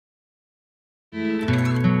Hi,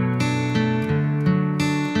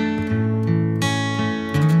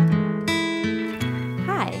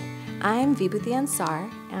 I'm Vibhuti Ansar,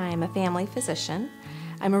 and I'm a family physician.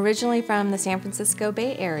 I'm originally from the San Francisco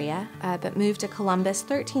Bay Area, but moved to Columbus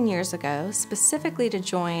 13 years ago, specifically to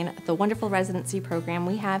join the wonderful residency program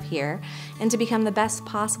we have here and to become the best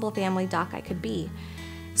possible family doc I could be.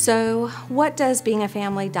 So what does being a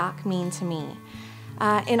family doc mean to me?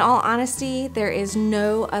 In all honesty, there is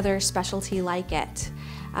no other specialty like it.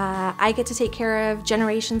 I get to take care of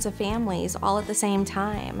generations of families all at the same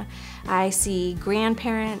time. I see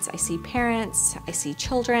grandparents, I see parents, I see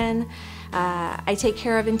children. I take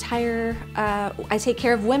care of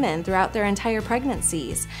women throughout their entire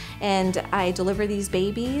pregnancies, and I deliver these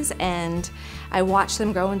babies and I watch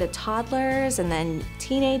them grow into toddlers and then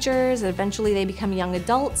teenagers, and eventually they become young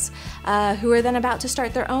adults who are then about to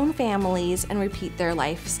start their own families and repeat their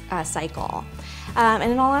life cycle. And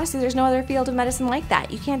in all honesty, there's no other field of medicine like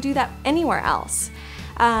that. You can't do that anywhere else.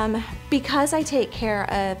 Because I take care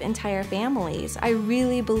of entire families, I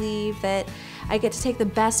really believe that I get to take the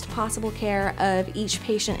best possible care of each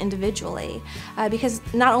patient individually, because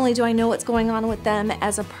not only do I know what's going on with them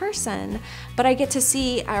as a person, but I get to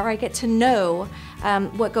see, or I get to know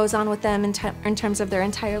what goes on with them in terms of their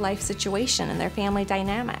entire life situation and their family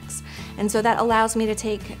dynamics. And so that allows me to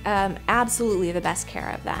take absolutely the best care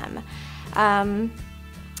of them.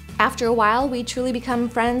 After a while, we truly become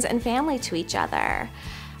friends and family to each other.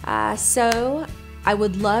 So I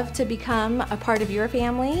would love to become a part of your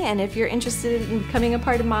family, and if you're interested in becoming a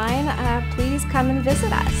part of mine, please come and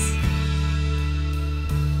visit us.